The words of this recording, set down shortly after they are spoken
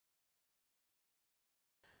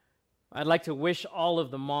I'd like to wish all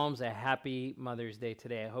of the moms a happy Mother's Day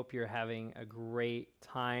today. I hope you're having a great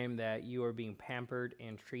time, that you are being pampered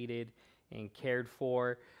and treated and cared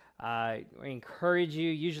for. I encourage you.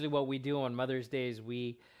 Usually what we do on Mother's Day is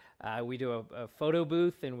we do a photo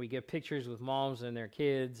booth, and we get pictures with moms and their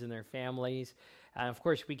kids and their families. Of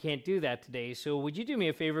course, we can't do that today. So would you do me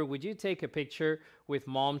a favor? Would you take a picture with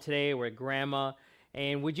mom today or with grandma?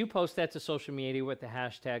 And would you post that to social media with the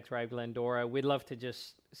hashtag Thrive Glendora? We'd love to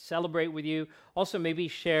just celebrate with you. Also, maybe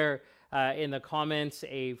share in the comments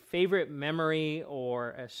a favorite memory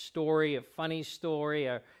or a story, a funny story,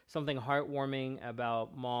 or something heartwarming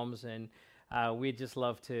about moms. And we'd just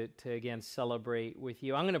love to again celebrate with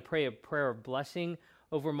you. I'm going to pray a prayer of blessing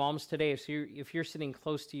over moms today. If you're sitting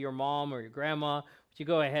close to your mom or your grandma, would you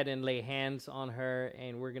go ahead and lay hands on her,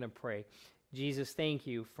 and we're going to pray. Jesus, thank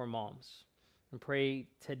you for moms. And pray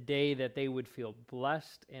today that they would feel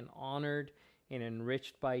blessed and honored and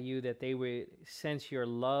enriched by you, that they would sense your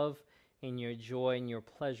love and your joy and your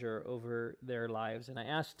pleasure over their lives. And I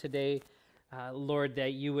ask today, Lord,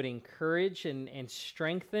 that you would encourage and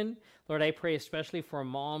strengthen. Lord, I pray especially for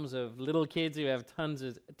moms of little kids who have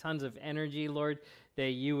tons of energy, Lord,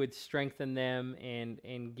 that you would strengthen them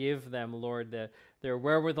and give them, Lord, their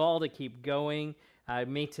wherewithal to keep going.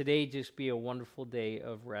 May today just be a wonderful day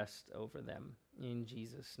of rest over them. In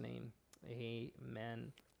Jesus' name,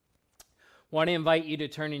 amen. Want to invite you to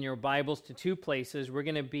turn in your Bibles to two places. We're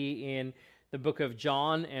going to be in the book of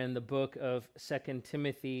John and the book of 2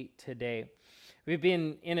 Timothy today. We've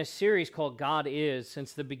been in a series called God Is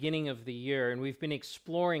since the beginning of the year, and we've been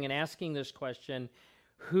exploring and asking this question,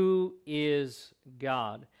 who is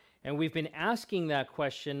God? And we've been asking that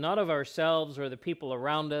question not of ourselves or the people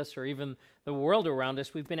around us or even the world around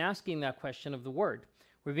us. We've been asking that question of the Word.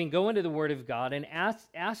 We've been going to the Word of God and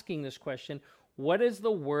asking this question, what does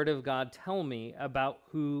the Word of God tell me about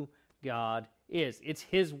who God is? It's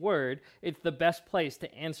His Word. It's the best place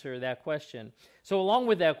to answer that question. So along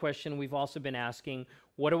with that question, we've also been asking,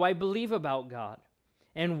 what do I believe about God?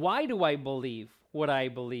 And why do I believe what I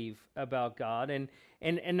believe about God? And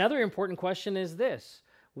another important question is this,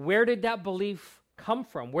 where did that belief come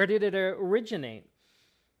from? Where did it originate?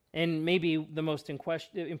 And maybe the most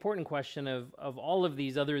important question of all of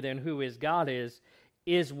these, other than who is God,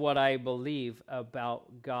 is what I believe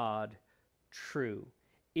about God true?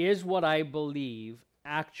 Is what I believe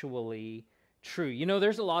actually true? You know,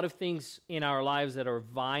 there's a lot of things in our lives that are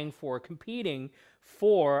vying for, competing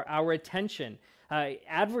for our attention.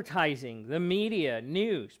 Advertising, the media,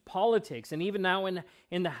 news, politics, and even now in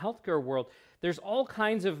the healthcare world, there's all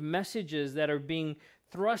kinds of messages that are being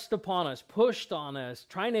thrust upon us, pushed on us,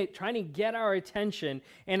 trying to get our attention,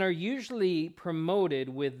 and are usually promoted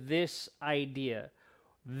with this idea.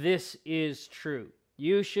 This is true.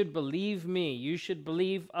 You should believe me. You should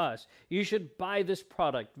believe us. You should buy this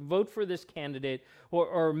product, vote for this candidate,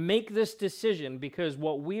 or make this decision because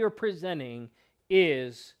what we are presenting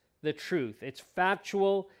is the truth. It's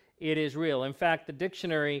factual. It is real. In fact, the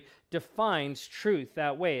dictionary defines truth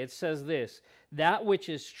that way. It says this, that which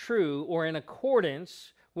is true or in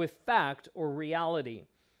accordance with fact or reality.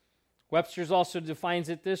 Webster's also defines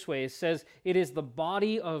it this way. It says it is the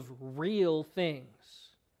body of real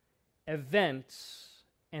things, events,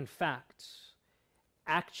 and facts,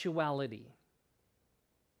 actuality.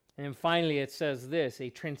 And then finally it says this,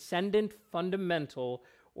 a transcendent, fundamental,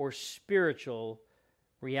 or spiritual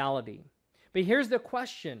reality. But here's the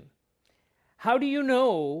question. How do you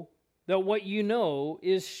know that what you know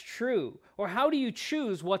is true? Or how do you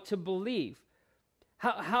choose what to believe?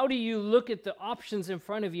 How do you look at the options in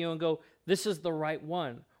front of you and go, this is the right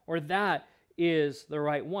one, or that is the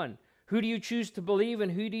right one? Who do you choose to believe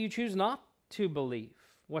and who do you choose not to believe?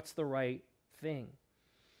 What's the right thing?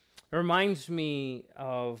 It reminds me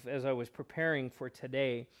of, as I was preparing for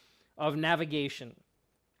today, of navigation.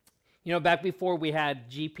 You know, back before we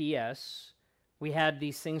had GPS, we had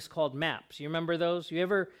these things called maps. You remember those? You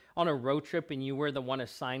ever on a road trip and you were the one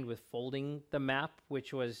assigned with folding the map,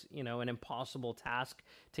 which was, you know, an impossible task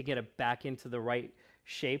to get it back into the right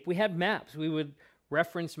shape? We had maps. We would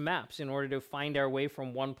reference maps in order to find our way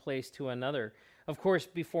from one place to another. Of course,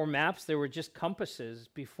 before maps, there were just compasses.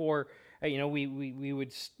 Before, we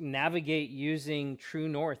would navigate using true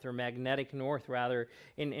north or magnetic north, rather,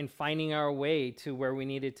 in finding our way to where we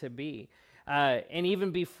needed to be. And even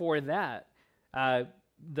before that,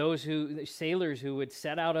 sailors who would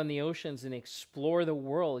set out on the oceans and explore the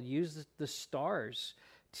world, use the stars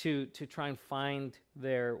to try and find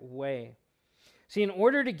their way. See, in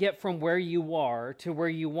order to get from where you are to where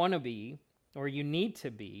you want to be, or you need to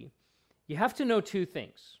be, you have to know two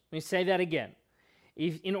things. Let me say that again.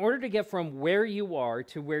 In order to get from where you are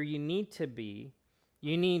to where you need to be,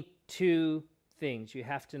 you need two things. You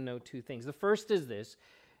have to know two things. The first is this: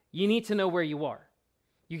 you need to know where you are.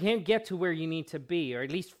 You can't get to where you need to be, or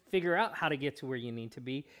at least figure out how to get to where you need to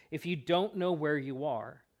be, if you don't know where you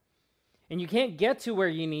are. And you can't get to where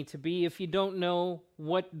you need to be if you don't know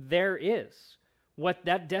what there is, what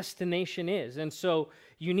that destination is. And so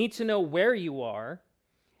you need to know where you are,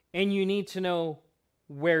 and you need to know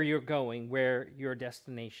where you're going, where your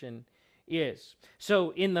destination is.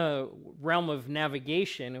 So in the realm of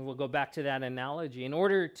navigation, and we'll go back to that analogy, in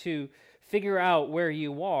order to figure out where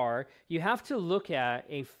you are, you have to look at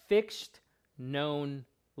a fixed known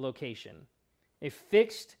location, a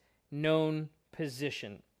fixed known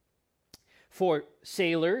position. For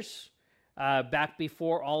sailors, back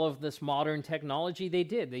before all of this modern technology,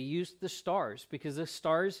 they used the stars, because the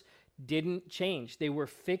stars didn't change. They were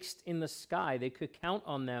fixed in the sky. They could count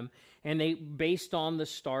on them, and they, based on the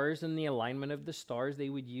stars and the alignment of the stars, they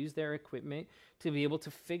would use their equipment to be able to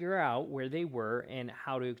figure out where they were and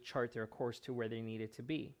how to chart their course to where they needed to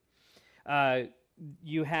be.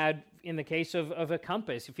 You had, in the case of a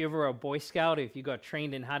compass, if you ever were a Boy Scout, if you got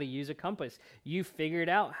trained in how to use a compass, you figured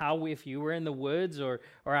out how, if you were in the woods or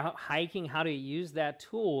out hiking, how to use that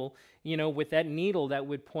tool, with that needle that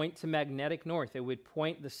would point to magnetic north. It would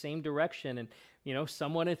point the same direction. And,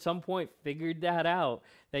 someone at some point figured that out,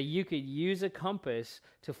 that you could use a compass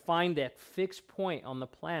to find that fixed point on the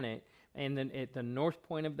planet, and then at the north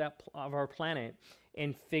point of our planet,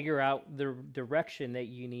 and figure out the direction that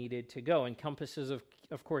you needed to go. And compasses,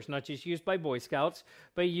 of course, not just used by Boy Scouts,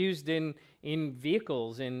 but used in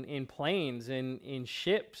vehicles, in planes, in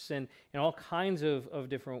ships, and in all kinds of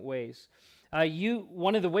different ways.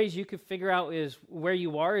 One of the ways you could figure out is where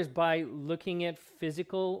you are is by looking at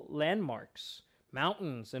physical landmarks,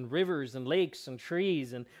 mountains and rivers and lakes and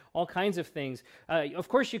trees and all kinds of things. Of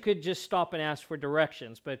course, you could just stop and ask for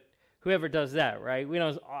directions, but whoever does that, right? We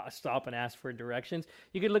don't stop and ask for directions.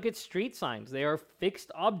 You could look at street signs. They are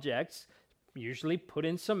fixed objects, usually put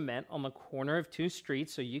in cement on the corner of two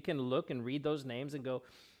streets, so you can look and read those names and go,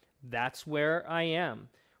 that's where I am.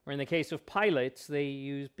 Or in the case of pilots, they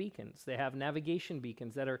use beacons. They have navigation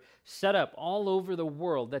beacons that are set up all over the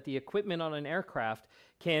world that the equipment on an aircraft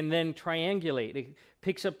can then triangulate. It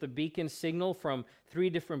picks up the beacon signal from 3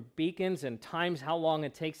 different beacons and times how long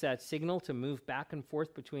it takes that signal to move back and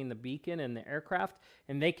forth between the beacon and the aircraft,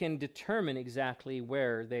 and they can determine exactly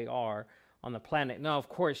where they are on the planet. Now, of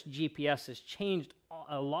course, GPS has changed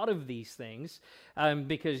a lot of these things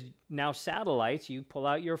because now satellites, you pull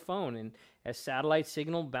out your phone, and a satellite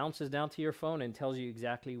signal bounces down to your phone and tells you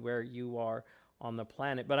exactly where you are on the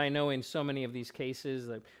planet. But I know in so many of these cases,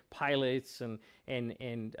 the pilots and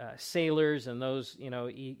sailors and those,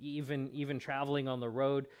 even traveling on the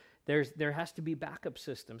road, there has to be backup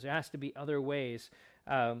systems. There has to be other ways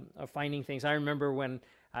of finding things. I remember when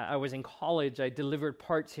I was in college, I delivered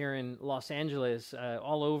parts here in Los Angeles,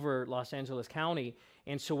 all over Los Angeles County.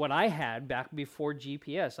 And so what I had back before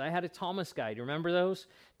GPS, I had a Thomas guide. Remember those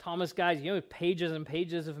Thomas guides? Pages and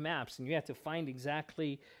pages of maps, and you had to find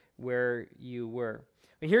exactly where you were.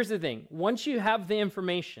 But here's the thing. Once you have the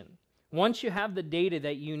information, once you have the data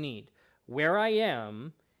that you need, where I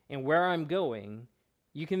am and where I'm going,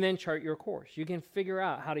 you can then chart your course. You can figure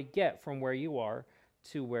out how to get from where you are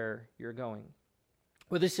to where you're going.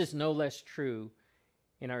 Well, this is no less true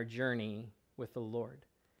in our journey with the Lord.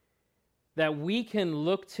 That we can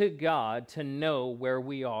look to God to know where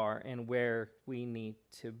we are and where we need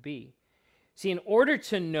to be. See, in order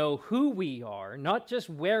to know who we are, not just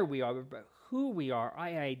where we are, but who we are,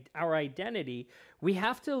 our identity, we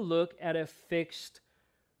have to look at a fixed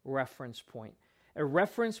reference point. A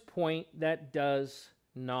reference point that does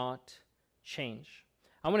not change.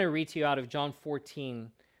 I want to read to you out of John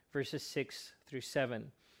 14, verses 6 through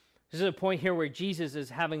 7. This is a point here where Jesus is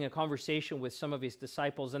having a conversation with some of his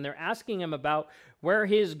disciples, and they're asking him about where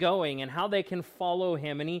he is going and how they can follow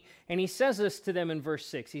him. And he says this to them in verse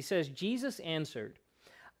 6. He says, Jesus answered,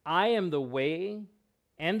 I am the way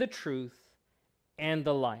and the truth and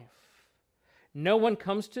the life. No one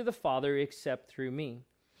comes to the Father except through me.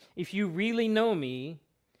 If you really know me,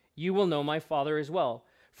 you will know my Father as well.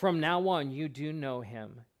 From now on, you do know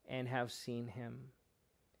him and have seen him.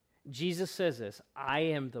 Jesus says this, I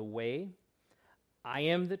am the way, I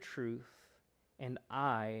am the truth, and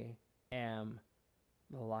I am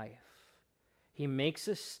the life. He makes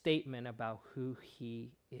a statement about who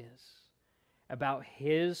he is, about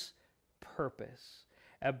his purpose,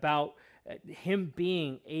 about him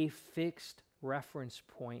being a fixed reference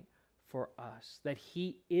point for us, that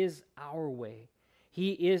he is our way,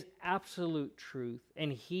 he is absolute truth,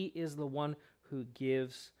 and he is the one who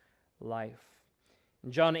gives life.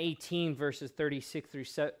 In John 18, verses 36 through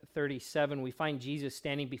 37, we find Jesus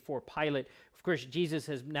standing before Pilate. Of course, Jesus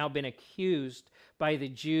has now been accused by the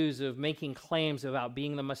Jews of making claims about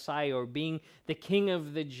being the Messiah or being the King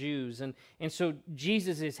of the Jews. And so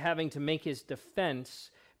Jesus is having to make his defense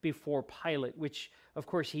before Pilate, which, of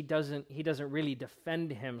course, he doesn't really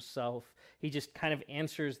defend himself. He just kind of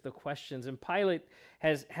answers the questions. And Pilate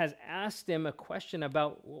has asked him a question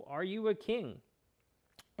about, well, are you a king?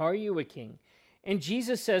 Are you a king? And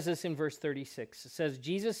Jesus says this in verse 36. It says,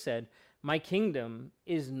 Jesus said, my kingdom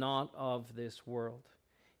is not of this world.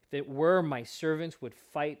 If it were, my servants would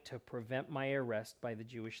fight to prevent my arrest by the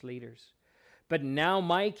Jewish leaders. But now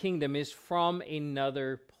my kingdom is from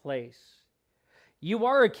another place. You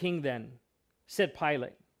are a king then, said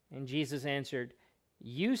Pilate. And Jesus answered,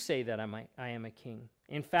 you say that I am a king.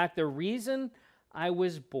 In fact, the reason I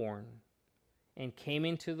was born and came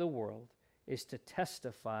into the world is to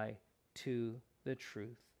testify to the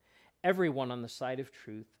truth. Everyone on the side of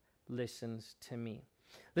truth listens to me.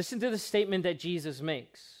 Listen to the statement that Jesus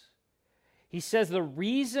makes. He says, the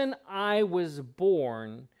reason I was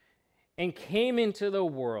born and came into the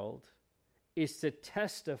world is to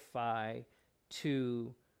testify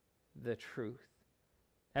to the truth.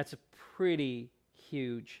 That's a pretty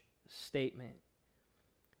huge statement.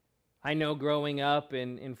 I know growing up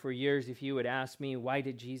and for years, if you would ask me, why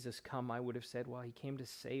did Jesus come? I would have said, well, he came to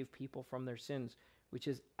save people from their sins, which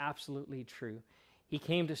is absolutely true. He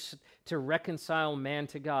came to reconcile man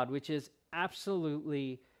to God, which is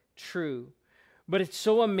absolutely true. But it's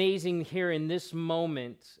so amazing here in this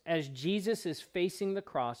moment, as Jesus is facing the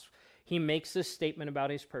cross, he makes this statement about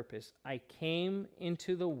his purpose. I came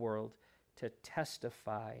into the world to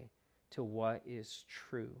testify to what is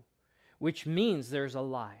true, which means there's a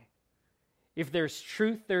lie. If there's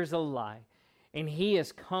truth, there's a lie. And he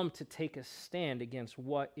has come to take a stand against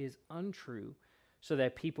what is untrue so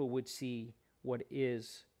that people would see what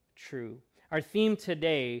is true. Our theme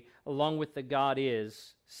today, along with the God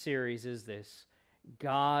Is series, is this: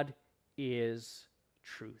 God is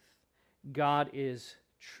truth. God is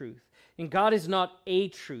truth. And God is not a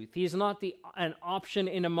truth. He is not an option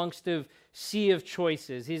in amongst a sea of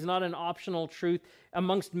choices. He's not an optional truth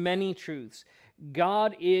amongst many truths.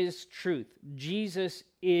 God is truth. Jesus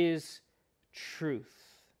is truth.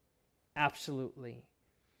 Absolutely.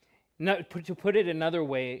 Now, to put it another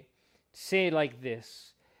way, say it like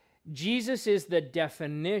this: Jesus is the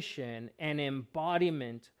definition and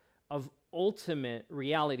embodiment of ultimate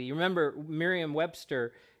reality. Remember,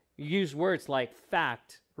 Merriam-Webster used words like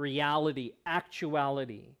fact, reality,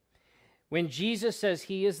 actuality. When Jesus says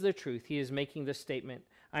he is the truth, he is making the statement,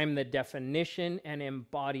 I am the definition and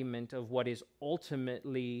embodiment of what is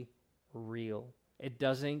ultimately real. It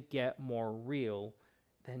doesn't get more real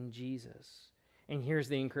than Jesus. And here's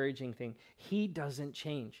the encouraging thing. He doesn't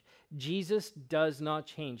change. Jesus does not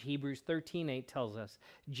change. Hebrews 13:8 tells us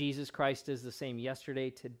Jesus Christ is the same yesterday,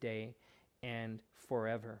 today, and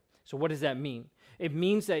forever. So what does that mean? It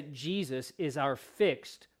means that Jesus is our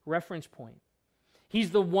fixed reference point.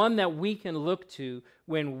 He's the one that we can look to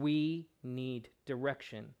when we need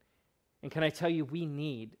direction. And can I tell you, we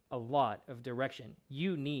need a lot of direction.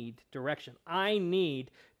 You need direction. I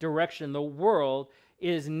need direction. The world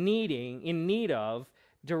is in need of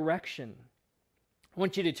direction. I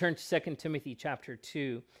want you to turn to 2 Timothy chapter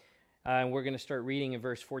 2, and we're going to start reading in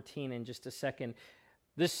verse 14 in just a second.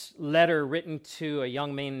 This letter written to a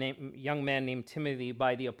young man named Timothy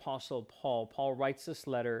by the Apostle Paul. Paul writes this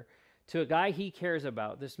letter to a guy he cares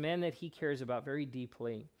about, this man that he cares about very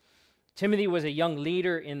deeply. Timothy was a young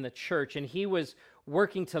leader in the church, and he was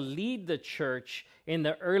working to lead the church in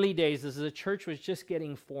the early days as the church was just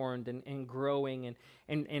getting formed and growing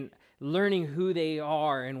and learning who they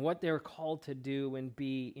are and what they're called to do and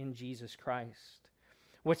be in Jesus Christ.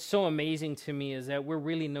 What's so amazing to me is that we're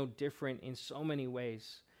really no different in so many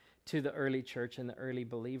ways to the early church and the early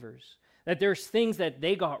believers. That there's things that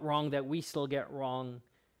they got wrong that we still get wrong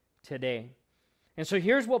today. And so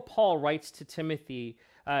here's what Paul writes to Timothy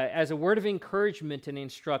as a word of encouragement and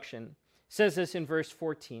instruction. It says this in verse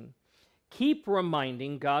 14. Keep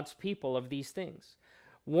reminding God's people of these things.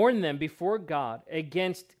 Warn them before God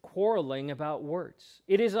against quarreling about words.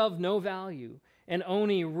 It is of no value and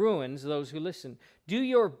only ruins those who listen. Do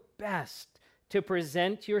your best to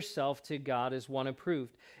present yourself to God as one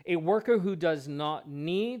approved, a worker who does not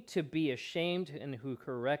need to be ashamed and who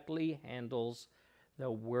correctly handles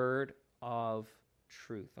the word of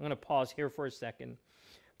truth. I'm going to pause here for a second.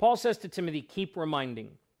 Paul says to Timothy, keep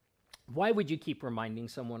reminding. Why would you keep reminding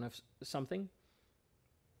someone of something?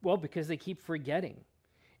 Well, because they keep forgetting.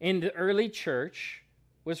 And the early church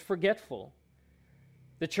was forgetful.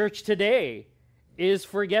 The church today is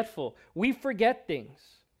forgetful. We forget things.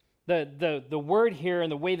 The word here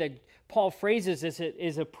and the way that Paul phrases this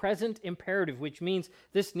is a present imperative, which means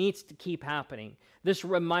this needs to keep happening. This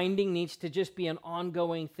reminding needs to just be an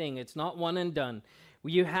ongoing thing. It's not one and done.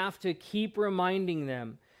 You have to keep reminding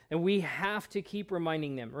them, and we have to keep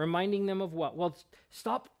reminding them. Reminding them of what? Well,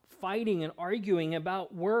 stop fighting and arguing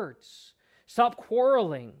about words. Stop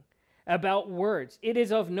quarreling about words. It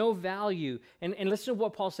is of no value. And listen to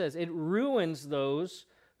what Paul says. It ruins those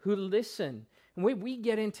who listen. And we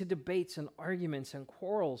get into debates and arguments and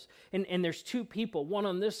quarrels, and there's two people, one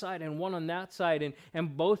on this side and one on that side,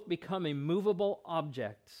 and both become immovable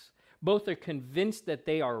objects. Both are convinced that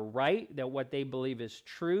they are right, that what they believe is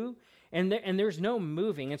true, and there's no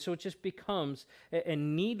moving, and so it just becomes a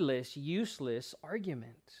needless, useless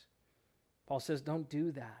argument. Paul says, don't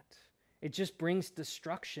do that. It just brings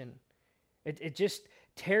destruction. It just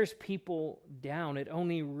tears people down. It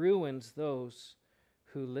only ruins those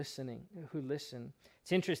who listen.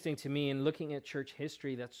 It's interesting to me in looking at church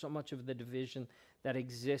history that so much of the division that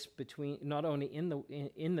exists between not only in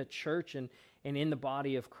the church and in the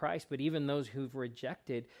body of Christ, but even those who've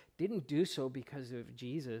rejected didn't do so because of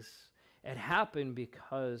Jesus. It happened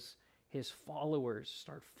because his followers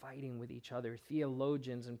start fighting with each other.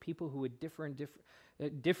 Theologians and people who would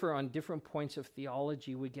differ on different points of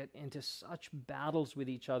theology would get into such battles with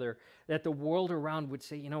each other that the world around would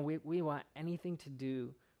say, we want anything to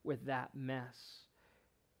do with that mess.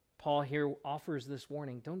 Paul here offers this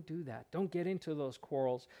warning. Don't do that. Don't get into those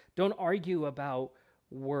quarrels. Don't argue about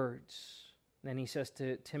words. Then he says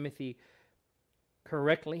to Timothy,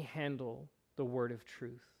 correctly handle the word of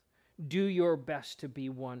truth. Do your best to be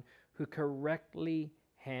one who correctly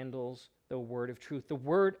handles the word of truth, the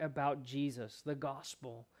word about Jesus, the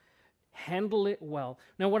gospel. Handle it well.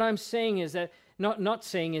 Now, what I'm saying is that, not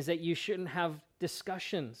saying is that you shouldn't have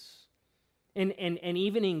discussions and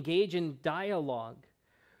even engage in dialogue.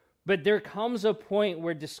 But there comes a point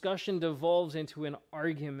where discussion devolves into an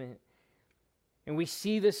argument. And we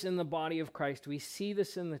see this in the body of Christ. We see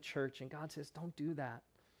this in the church. And God says, don't do that.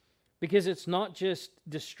 Because it's not just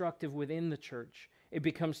destructive within the church. It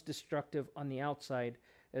becomes destructive on the outside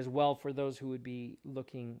as well for those who would be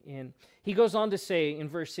looking in. He goes on to say in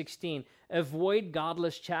verse 16, avoid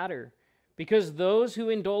godless chatter, because those who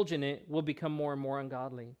indulge in it will become more and more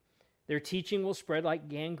ungodly. Their teaching will spread like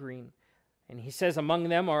gangrene. And he says among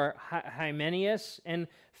them are Hymenaeus and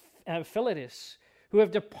Philetus, who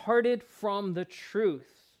have departed from the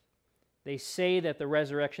truth. They say that the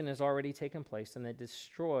resurrection has already taken place, and they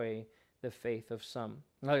destroy the faith of some.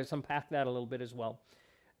 Now, let's unpack that a little bit as well.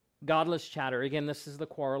 Godless chatter. Again, this is the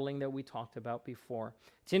quarreling that we talked about before.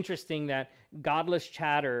 It's interesting that godless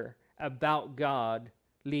chatter about God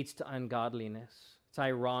leads to ungodliness. It's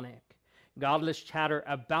ironic. Godless chatter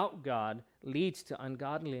about God leads to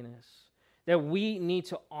ungodliness. That we need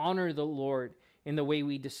to honor the Lord in the way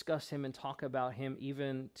we discuss him and talk about him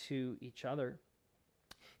even to each other.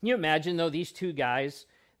 Can you imagine, though, these two guys,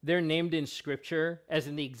 they're named in Scripture as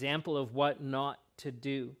an example of what not to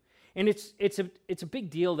do. And it's a big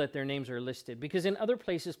deal that their names are listed, because in other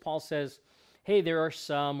places Paul says, hey, there are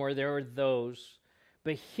some or there are those.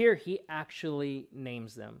 But here he actually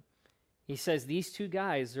names them. He says these two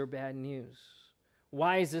guys are bad news.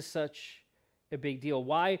 Why is this such a big deal?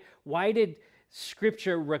 Why did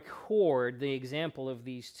Scripture record the example of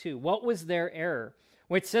these two? What was their error?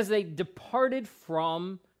 Well, it says they departed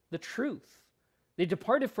from the truth. They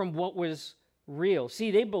departed from what was real. See,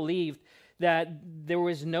 they believed that there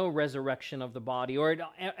was no resurrection of the body, or it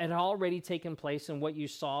had already taken place, and what you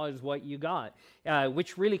saw is what you got,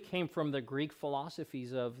 which really came from the Greek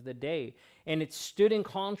philosophies of the day. And it stood in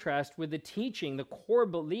contrast with the teaching, the core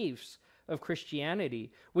beliefs of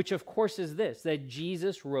Christianity, which of course is this, that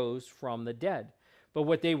Jesus rose from the dead. But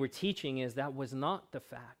what they were teaching is that was not the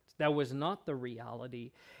fact. That was not the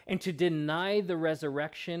reality. And to deny the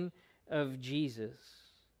resurrection of Jesus,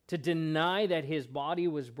 to deny that his body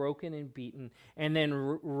was broken and beaten and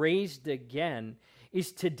then raised again,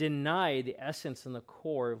 is to deny the essence and the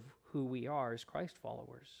core of who we are as Christ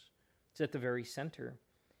followers. It's at the very center.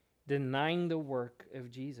 Denying the work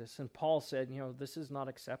of Jesus. And Paul said, this is not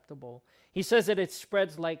acceptable. He says that it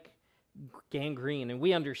spreads like gangrene. And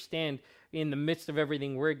we understand in the midst of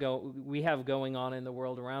everything we have going on in the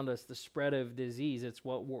world around us, the spread of disease. It's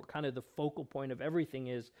what kind of the focal point of everything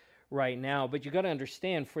is right now. But you got to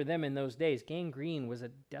understand, for them in those days, gangrene was a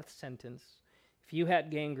death sentence. If you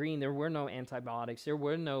had gangrene, there were no antibiotics. There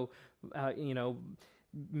were no,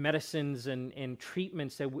 medicines and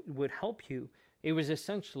treatments that would help you. It was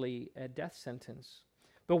essentially a death sentence.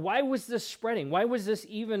 But why was this spreading? Why was this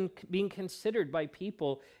even being considered by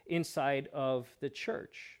people inside of the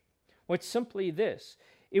church? Well, it's simply this.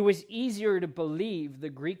 It was easier to believe the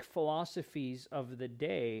Greek philosophies of the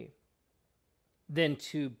day than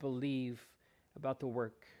to believe about the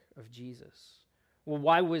work of Jesus. Well,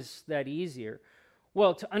 why was that easier?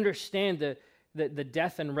 Well, to understand the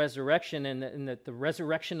death and resurrection and the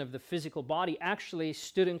resurrection of the physical body actually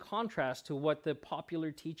stood in contrast to what the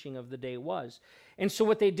popular teaching of the day was. And so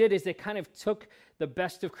what they did is they kind of took the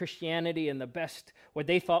best of Christianity and the best, what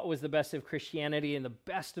they thought was the best of Christianity and the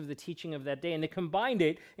best of the teaching of that day, and they combined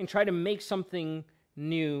it and tried to make something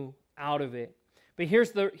new out of it. But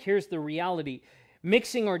here's the reality.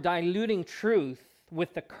 Mixing or diluting truth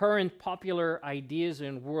with the current popular ideas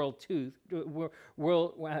and worldviews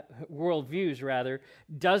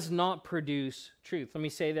does not produce truth. Let me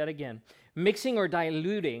say that again. Mixing or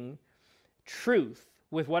diluting truth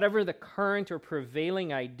with whatever the current or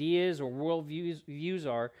prevailing ideas or worldviews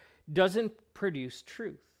are doesn't produce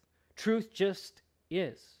truth. Truth just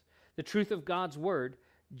is. The truth of God's word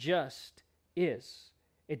just is.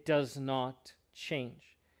 It does not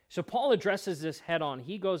change. So Paul addresses this head on.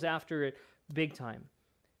 He goes after it big time.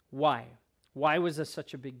 Why? Why was this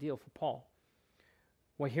such a big deal for Paul?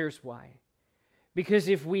 Well, here's why. Because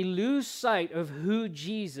if we lose sight of who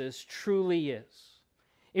Jesus truly is,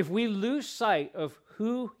 if we lose sight of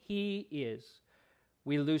who he is,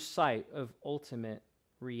 we lose sight of ultimate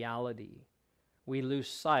reality. We lose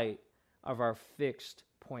sight of our fixed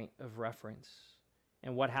point of reference.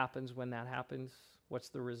 And what happens when that happens? What's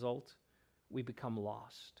the result? We become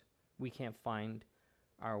lost. We can't find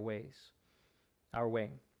our way.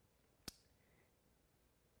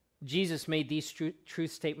 Jesus made these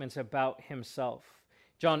truth statements about himself.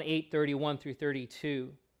 John 8:31 through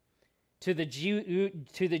 32. To the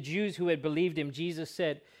Jews who had believed him, Jesus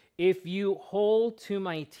said, "If you hold to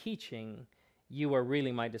my teaching, you are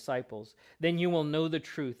really my disciples. Then you will know the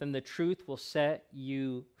truth, and the truth will set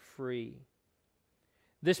you free."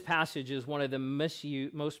 This passage is one of the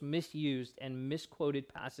most misused and misquoted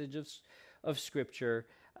passages of Scripture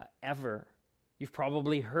ever. You've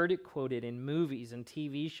probably heard it quoted in movies and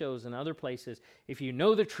TV shows and other places. If you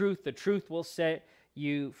know the truth will set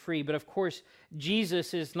you free. But of course,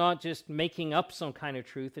 Jesus is not just making up some kind of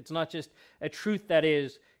truth. It's not just a truth that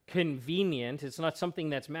is convenient. It's not something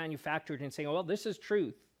that's manufactured and saying, oh, well, this is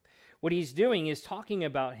truth. What he's doing is talking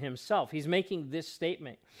about himself. He's making this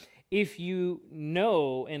statement. If you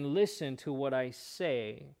know and listen to what I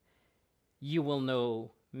say, you will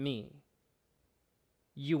know me.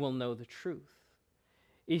 You will know the truth.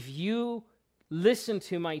 If you listen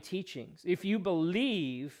to my teachings, if you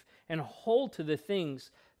believe and hold to the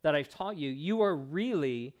things that I've taught you, you are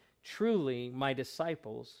really, truly my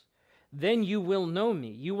disciples. Then you will know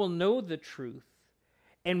me. You will know the truth.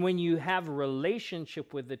 And when you have a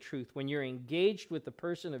relationship with the truth, when you're engaged with the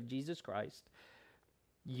person of Jesus Christ,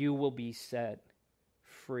 you will be set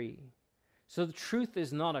free. So the truth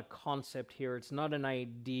is not a concept here. It's not an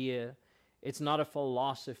idea. It's not a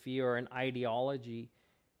philosophy or an ideology.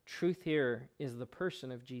 Truth here is the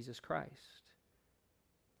person of Jesus Christ,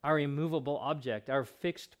 our immovable object, our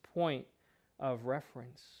fixed point of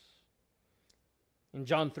reference. In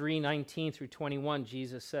John 3:19 through 21,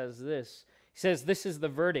 Jesus says this. He says, "This is the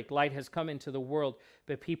verdict. Light has come into the world,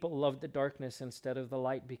 but people loved the darkness instead of the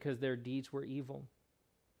light because their deeds were evil.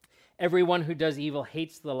 Everyone who does evil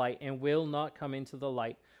hates the light and will not come into the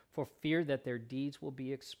light for fear that their deeds will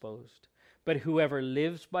be exposed. But whoever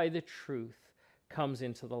lives by the truth comes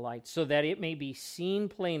into the light, so that it may be seen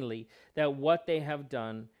plainly that what they have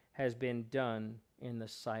done has been done in the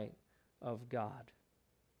sight of God."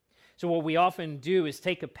 So what we often do is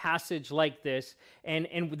take a passage like this and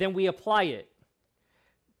then we apply it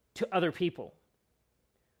to other people.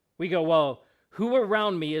 We go, well, who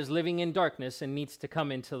around me is living in darkness and needs to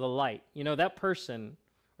come into the light? You know, that person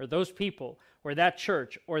or those people or that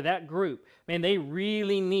church or that group, man, they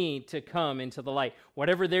really need to come into the light.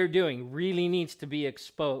 Whatever they're doing really needs to be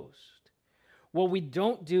exposed. What we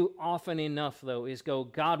don't do often enough, though, is go,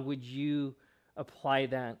 God, would you apply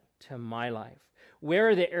that to my life? Where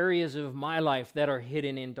are the areas of my life that are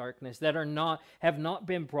hidden in darkness, that have not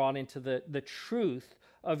been brought into the truth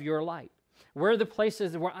of your light? Where are the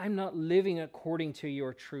places where I'm not living according to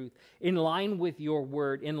your truth, in line with your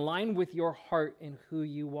word, in line with your heart and who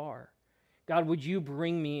you are? God, would you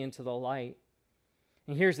bring me into the light?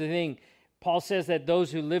 And here's the thing. Paul says that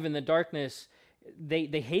those who live in the darkness, they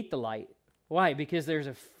hate the light. Why? Because there's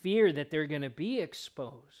a fear that they're going to be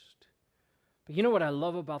exposed. But you know what I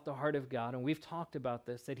love about the heart of God, and we've talked about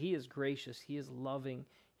this, that he is gracious, he is loving,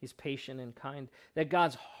 He's patient and kind. That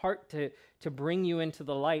God's heart to bring you into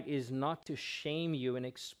the light is not to shame you and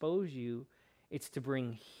expose you. It's to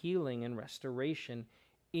bring healing and restoration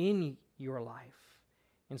in your life.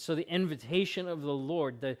 And so the invitation of the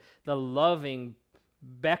Lord, the loving,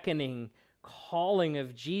 beckoning, calling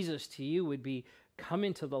of Jesus to you would be, come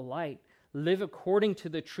into the light. Live according to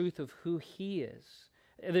the truth of who he is,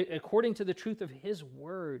 according to the truth of his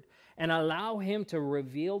word, and allow him to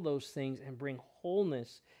reveal those things and bring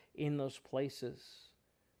wholeness in those places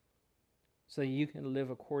so that you can live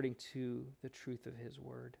according to the truth of his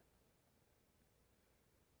word.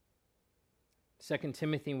 2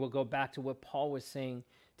 Timothy, we'll go back to what Paul was saying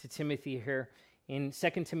to Timothy here. In 2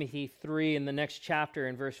 Timothy 3, in the next chapter,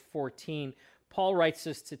 in verse 14, Paul writes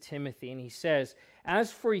this to Timothy, and he says,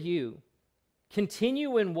 "As for you,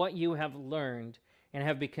 continue in what you have learned and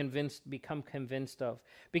have become convinced of,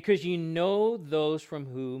 because you know those from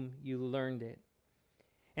whom you learned it,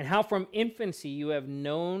 and how from infancy you have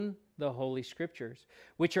known the Holy Scriptures,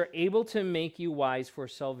 which are able to make you wise for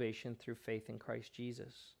salvation through faith in Christ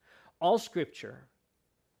Jesus. All Scripture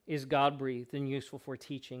is God-breathed and useful for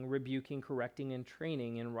teaching, rebuking, correcting, and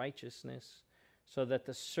training in righteousness, so that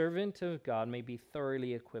the servant of God may be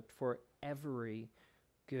thoroughly equipped for every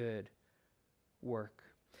good work."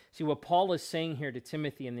 See, what Paul is saying here to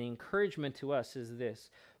Timothy, and the encouragement to us is this: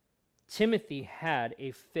 Timothy had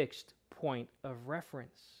a fixed point of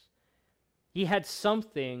reference. He had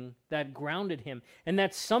something that grounded him, and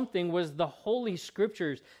that something was the Holy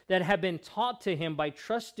Scriptures that had been taught to him by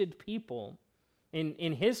trusted people.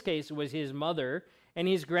 In his case, it was his mother and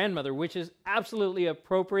his grandmother, which is absolutely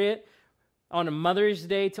appropriate on a Mother's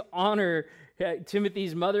Day to honor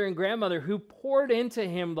Timothy's mother and grandmother, who poured into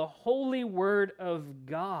him the holy word of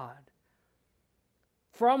God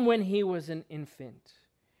from when he was an infant.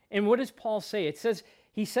 And what does Paul say?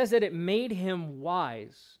 He says that it made him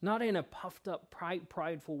wise, not in a puffed up,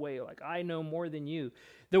 prideful way, like I know more than you.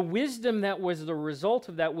 The wisdom that was the result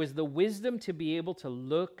of that was the wisdom to be able to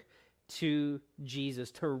look to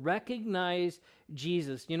Jesus, to recognize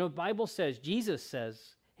Jesus. You know, the Bible says, Jesus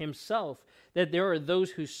says himself, that there are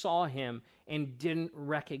those who saw him and didn't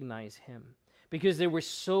recognize him because they were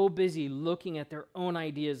so busy looking at their own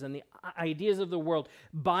ideas and the ideas of the world,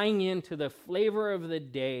 buying into the flavor of the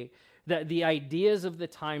day, the ideas of the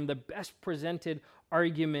time, the best presented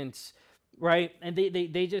arguments, right? And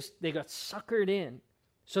they got suckered in,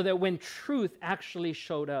 so that when truth actually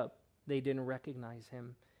showed up, they didn't recognize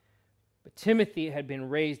him. But Timothy had been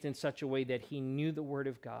raised in such a way that he knew the word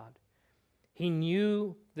of God. He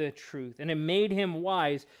knew the truth, and it made him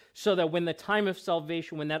wise, so that when the time of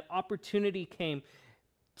salvation, when that opportunity came,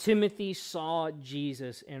 Timothy saw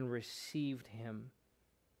Jesus and received him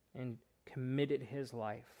and committed his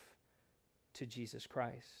life to Jesus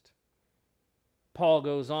Christ. Paul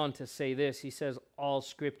goes on to say this. He says, all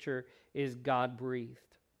Scripture is God-breathed.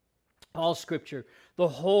 All Scripture, the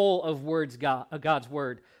whole of God's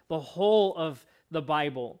Word, the whole of the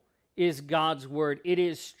Bible is God's Word. It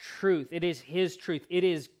is truth. It is His truth. It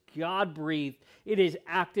is God-breathed. It is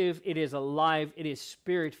active. It is alive. It is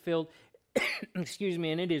Spirit-filled. Excuse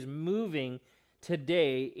me. And it is moving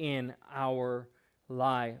today in our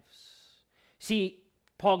lives. See,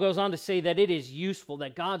 Paul goes on to say that it is useful,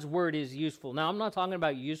 that God's Word is useful. Now, I'm not talking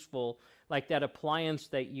about useful like that appliance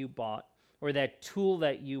that you bought or that tool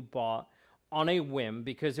that you bought on a whim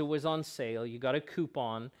because it was on sale. You got a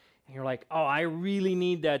coupon, and you're like, oh, I really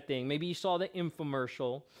need that thing. Maybe you saw the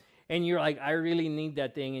infomercial, and you're like, I really need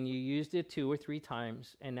that thing, and you used it 2 or 3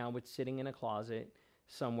 times, and now it's sitting in a closet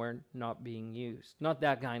somewhere not being used. Not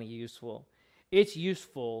that kind of useful. It's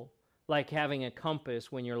useful like having a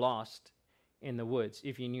compass when you're lost in the woods,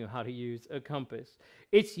 if you knew how to use a compass.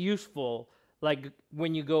 It's useful like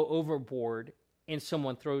when you go overboard and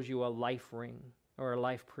someone throws you a life ring or a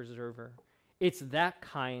life preserver. It's that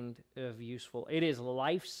kind of useful. It is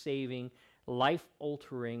life-saving,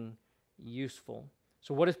 life-altering useful.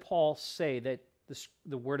 So what does Paul say? That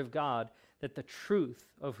the Word of God, that the truth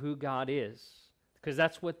of who God is, because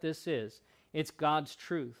that's what this is. It's God's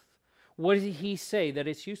truth. What did he say that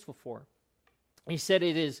it's useful for? He said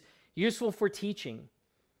it is useful for teaching.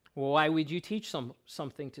 Well, why would you teach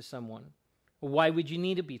something to someone? Why would you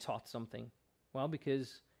need to be taught something? Well,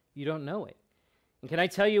 because you don't know it. And can I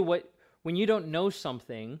tell you what, when you don't know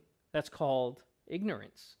something, that's called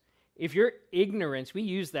ignorance. If you're ignorant, we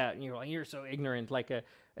use that, and you're like, you're so ignorant, like a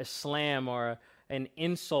slam or an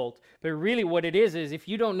insult. But really what it is if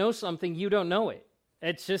you don't know something, you don't know it.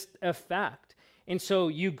 It's just a fact. And so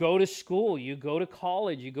you go to school, you go to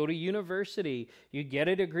college, you go to university, you get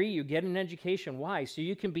a degree, you get an education. Why? So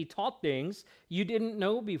you can be taught things you didn't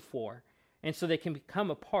know before. And so they can become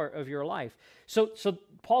a part of your life. So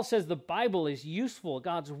Paul says the Bible is useful.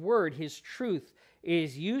 God's word, his truth,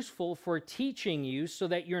 is useful for teaching you so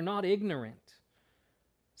that you're not ignorant.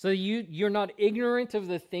 So you're not ignorant of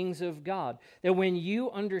the things of God. That when you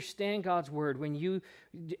understand God's word, when you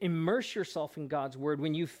immerse yourself in God's word,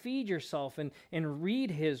 when you feed yourself and read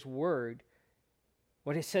his word,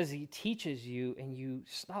 what it says he teaches you, and you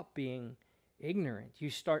stop being ignorant. You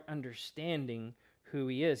start understanding who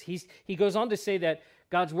he is. He goes on to say that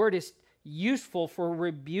God's word is useful for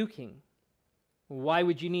rebuking. Why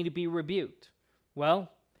would you need to be rebuked?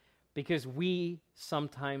 Well, because we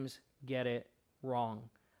sometimes get it wrong.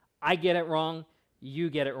 I get it wrong. You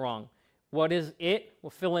get it wrong. What is it?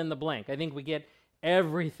 Well, fill in the blank. I think we get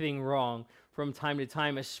everything wrong from time to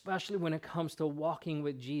time, especially when it comes to walking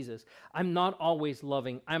with Jesus. I'm not always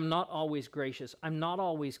loving. I'm not always gracious. I'm not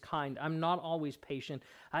always kind. I'm not always patient.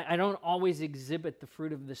 I don't always exhibit the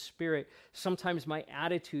fruit of the Spirit. Sometimes my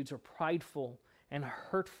attitudes are prideful and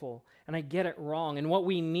hurtful, and I get it wrong. And what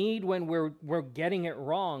we need when we're getting it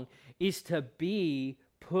wrong is to be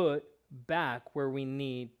put back where we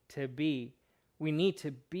need to be. We need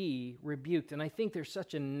to be rebuked. And I think there's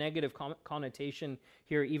such a negative connotation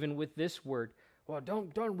here, even with this word. Well,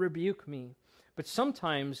 don't rebuke me. But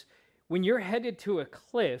sometimes when you're headed to a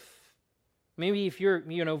cliff, maybe if you're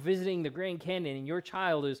visiting the Grand Canyon and your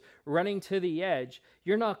child is running to the edge,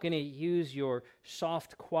 you're not going to use your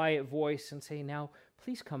soft, quiet voice and say, now,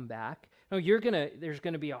 please come back. No, there's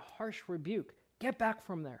going to be a harsh rebuke. Get back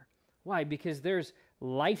from there. Why? Because there's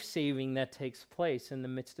life-saving that takes place in the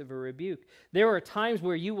midst of a rebuke. There are times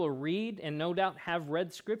where you will read, and no doubt have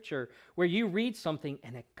read Scripture, where you read something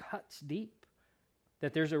and it cuts deep.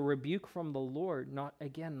 That there's a rebuke from the Lord, not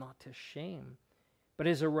to shame, but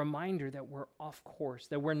as a reminder that we're off course,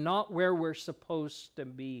 that we're not where we're supposed to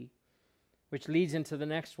be, which leads into the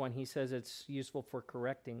next one. He says it's useful for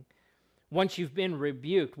correcting. Once you've been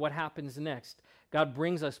rebuked, what happens next? God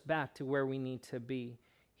brings us back to where we need to be.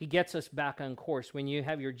 He gets us back on course. When you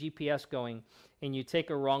have your GPS going and you take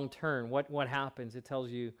a wrong turn, what happens? It tells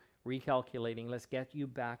you recalculating. Let's get you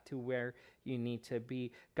back to where you need to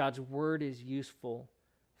be. God's word is useful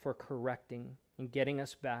for correcting and getting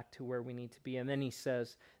us back to where we need to be. And then he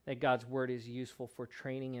says that God's word is useful for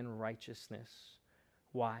training in righteousness.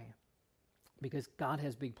 Why? Because God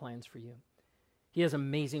has big plans for you. He has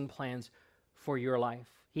amazing plans for your life.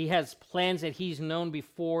 He has plans that he's known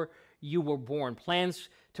before you were born, plans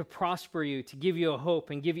to prosper you, to give you a hope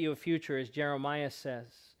and give you a future, as Jeremiah says.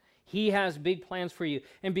 He has big plans for you.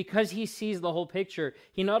 And because he sees the whole picture,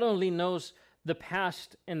 he not only knows the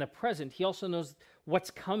past and the present, he also knows what's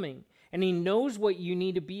coming. And he knows what you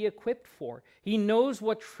need to be equipped for. He knows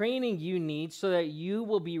what training you need so that you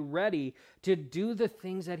will be ready to do the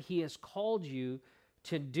things that he has called you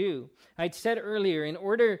to do. I'd said earlier, in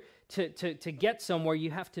order to get somewhere, you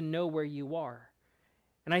have to know where you are.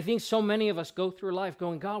 And I think so many of us go through life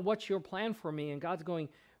going, God, what's your plan for me? And God's going,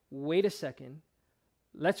 wait a second.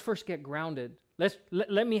 Let's first get grounded.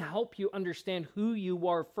 Let me help you understand who you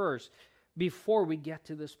are first before we get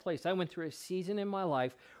to this place. I went through a season in my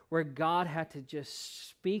life where God had to just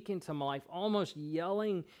speak into my life, almost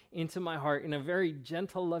yelling into my heart in a very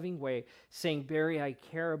gentle, loving way, saying, Barry, I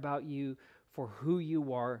care about you for who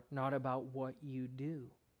you are, not about what you do.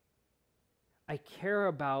 I care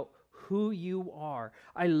about who you are.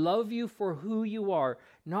 I love you for who you are,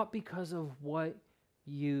 not because of what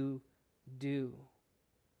you do.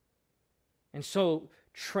 And so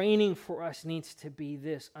training for us needs to be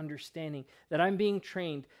this understanding that I'm being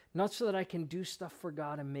trained not so that I can do stuff for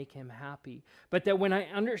God and make him happy, but that when I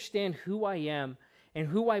understand who I am and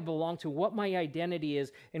who I belong to, what my identity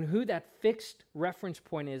is, and who that fixed reference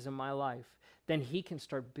point is in my life, then he can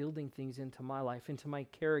start building things into my life, into my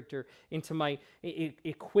character, into my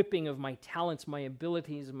equipping of my talents, my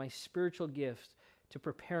abilities, and my spiritual gifts to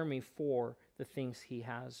prepare me for the things he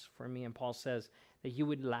has for me. And Paul says that you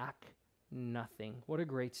would lack nothing. What a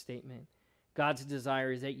great statement. God's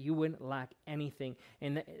desire is that you wouldn't lack anything,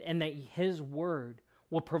 and that his word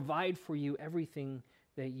will provide for you everything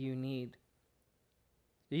that you need.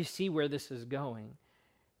 Do you see where this is going?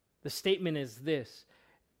 The statement is this: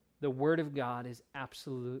 the word of God is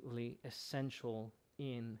absolutely essential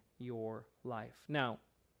in your life. Now,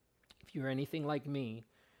 if you're anything like me,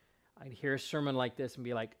 I'd hear a sermon like this and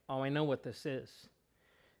be like, oh, I know what this is.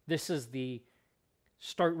 This is the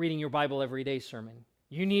start reading your Bible every day sermon.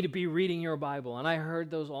 You need to be reading your Bible. And I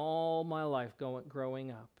heard those all my life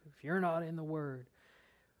growing up. If you're not in the Word,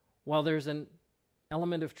 well, there's an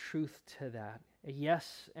element of truth to that, a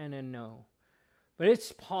yes and a no. But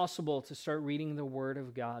it's possible to start reading the Word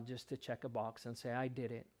of God just to check a box and say, I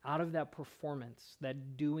did it, out of that performance,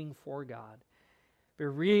 that doing for God. But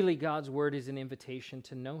really, God's Word is an invitation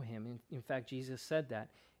to know Him. In fact, Jesus said that,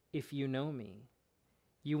 if you know me,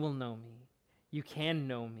 you will know me. You can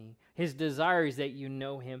know me. His desire is that you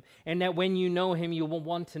know Him, and that when you know Him, you will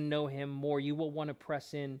want to know Him more. You will want to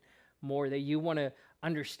press in more, that you want to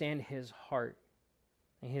understand His heart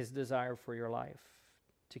and His desire for your life,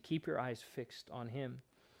 to keep your eyes fixed on Him.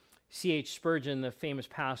 C.H. Spurgeon, the famous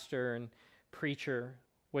pastor and preacher,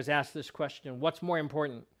 was asked this question: what's more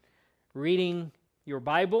important, reading your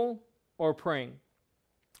Bible or praying?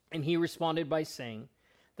 And he responded by saying,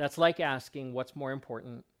 that's like asking what's more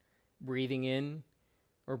important, breathing in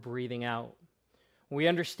or breathing out. We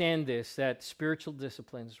understand this, that spiritual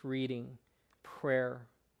disciplines, reading, prayer,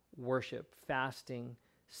 worship, fasting,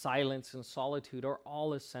 silence, and solitude are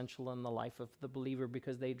all essential in the life of the believer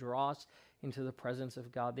because they draw us into the presence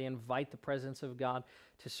of God. They invite the presence of God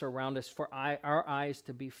to surround us, for our eyes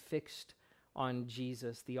to be fixed on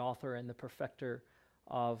Jesus, the author and the perfecter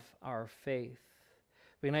of our faith.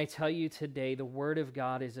 But can I tell you today, the Word of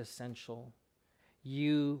God is essential.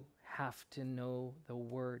 You have to know the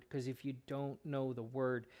Word, because if you don't know the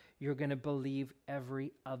Word, you're going to believe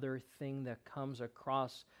every other thing that comes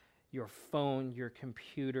across your phone, your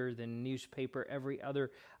computer, the newspaper, every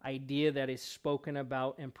other idea that is spoken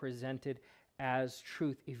about and presented as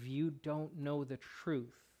truth. If you don't know the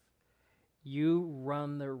truth, you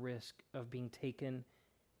run the risk of being taken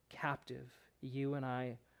captive, you and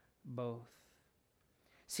I both.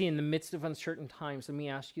 See, in the midst of uncertain times, let me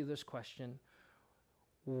ask you this question.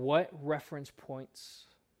 What reference points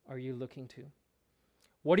are you looking to?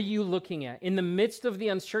 What are you looking at? In the midst of the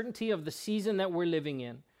uncertainty of the season that we're living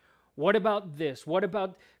in, what about this? What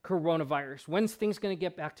about coronavirus? When's things going to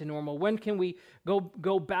get back to normal? When can we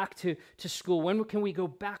go back to school? When can we go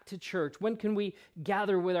back to church? When can we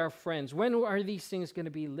gather with our friends? When are these things going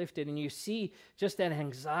to be lifted? And you see just that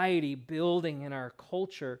anxiety building in our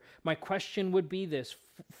culture. My question would be this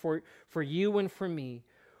for you and for me.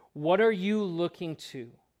 What are you looking to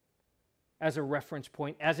as a reference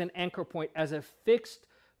point, as an anchor point, as a fixed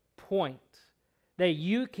point that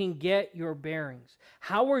you can get your bearings?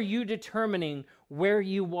 How are you determining where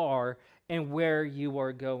you are and where you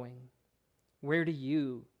are going? Where do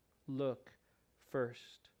you look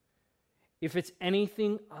first? If it's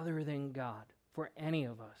anything other than God, for any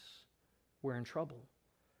of us, we're in trouble.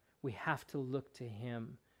 We have to look to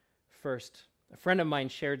Him first. A friend of mine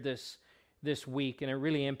shared this week, and it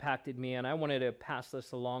really impacted me, and I wanted to pass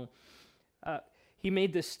this along. He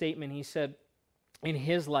made this statement. He said, in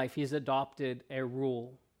his life, he's adopted a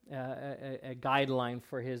rule, a guideline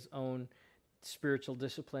for his own spiritual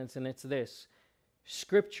disciplines, and it's this: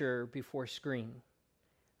 Scripture before screen.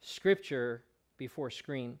 Scripture before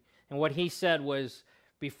screen. And what he said was,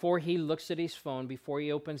 before he looks at his phone, before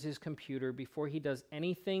he opens his computer, before he does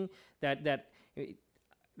anything that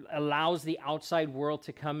allows the outside world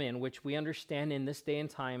to come in, which we understand in this day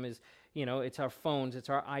and time is, it's our phones, it's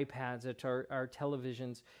our iPads, it's our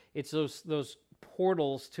televisions, it's those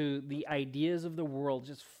portals to the ideas of the world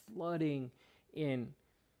just flooding in.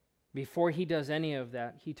 Before he does any of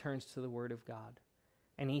that, he turns to the Word of God,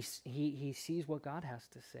 and he sees what God has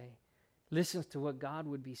to say, listens to what God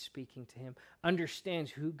would be speaking to him, understands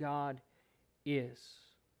who God is.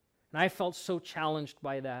 And I felt so challenged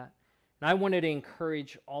by that. And I wanted to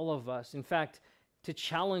encourage all of us, in fact, to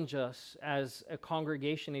challenge us as a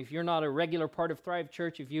congregation. If you're not a regular part of Thrive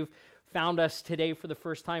Church, if you've found us today for the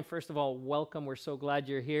first time, first of all, welcome. We're so glad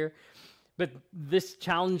you're here. But this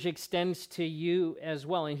challenge extends to you as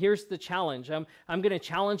well. And here's the challenge. I'm going to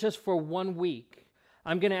challenge us for 1 week.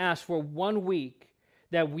 I'm going to ask for 1 week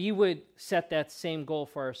that we would set that same goal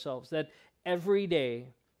for ourselves, that every day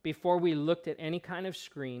before we looked at any kind of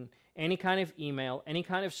screen, any kind of email, any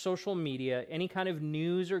kind of social media, any kind of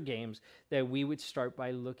news or games, that we would start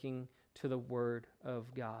by looking to the Word of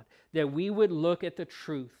God. That we would look at the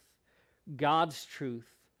truth, God's truth,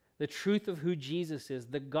 the truth of who Jesus is,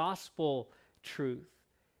 the gospel truth,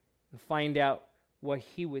 and find out what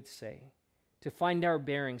He would say, to find our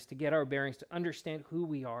bearings, to get our bearings, to understand who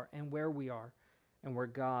we are and where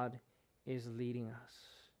God is leading us.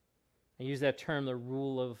 I use that term, the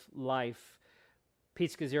rule of life.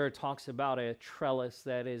 Pete Scazzero talks about a trellis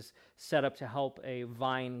that is set up to help a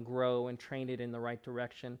vine grow and train it in the right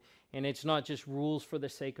direction. And it's not just rules for the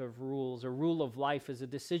sake of rules. A rule of life is a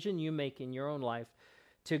decision you make in your own life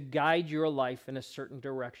to guide your life in a certain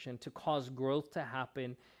direction, to cause growth to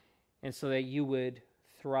happen, and so that you would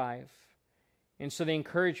thrive. And so the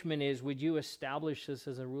encouragement is, would you establish this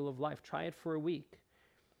as a rule of life? Try it for a week.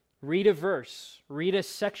 Read a verse, read a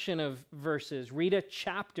section of verses, read a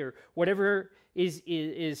chapter, whatever is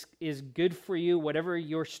good for you, whatever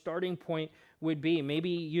your starting point would be. Maybe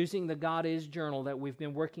using the God Is journal that we've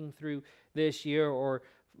been working through this year, or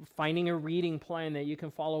finding a reading plan that you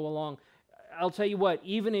can follow along. I'll tell you what,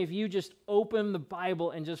 even if you just open the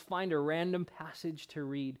Bible and just find a random passage to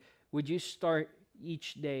read, would you start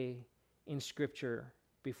each day in Scripture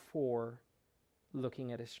before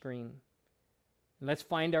looking at a screen? And let's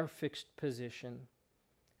find our fixed position.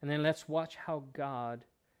 And then let's watch how God,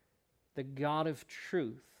 the God of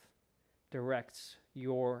truth, directs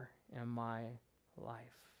your and my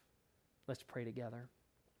life. Let's pray together.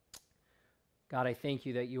 God, I thank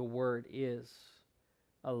you that your word is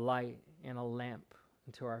a light and a lamp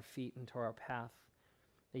unto our feet and to our path.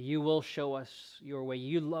 That you will show us your way.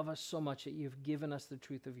 You love us so much that you've given us the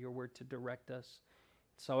truth of your word to direct us.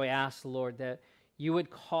 So I ask, Lord, that you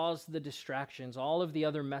would cause the distractions, all of the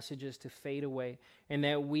other messages to fade away, and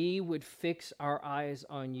that we would fix our eyes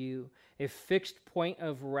on you, a fixed point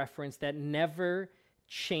of reference that never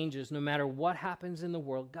changes, no matter what happens in the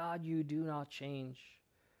world. God, you do not change.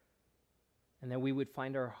 And that we would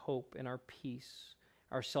find our hope and our peace,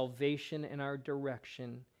 our salvation and our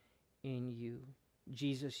direction in you.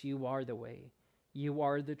 Jesus, you are the way. You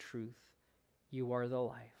are the truth. You are the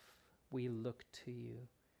life. We look to you.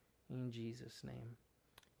 In Jesus' name,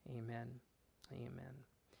 amen. Amen.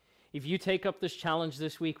 If you take up this challenge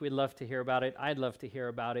this week, we'd love to hear about it. I'd love to hear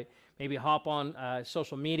about it. Maybe hop on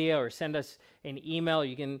social media or send us an email.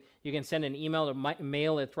 You can send an email to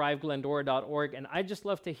mail@thriveglendora.org, and I'd just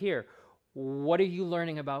love to hear, what are you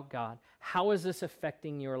learning about God? How is this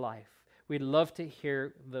affecting your life? We'd love to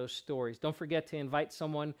hear those stories. Don't forget to invite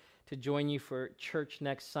someone to join you for church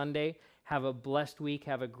next Sunday. Have a blessed week.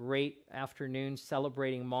 Have a great afternoon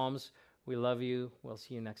celebrating moms. We love you. We'll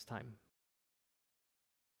see you next time.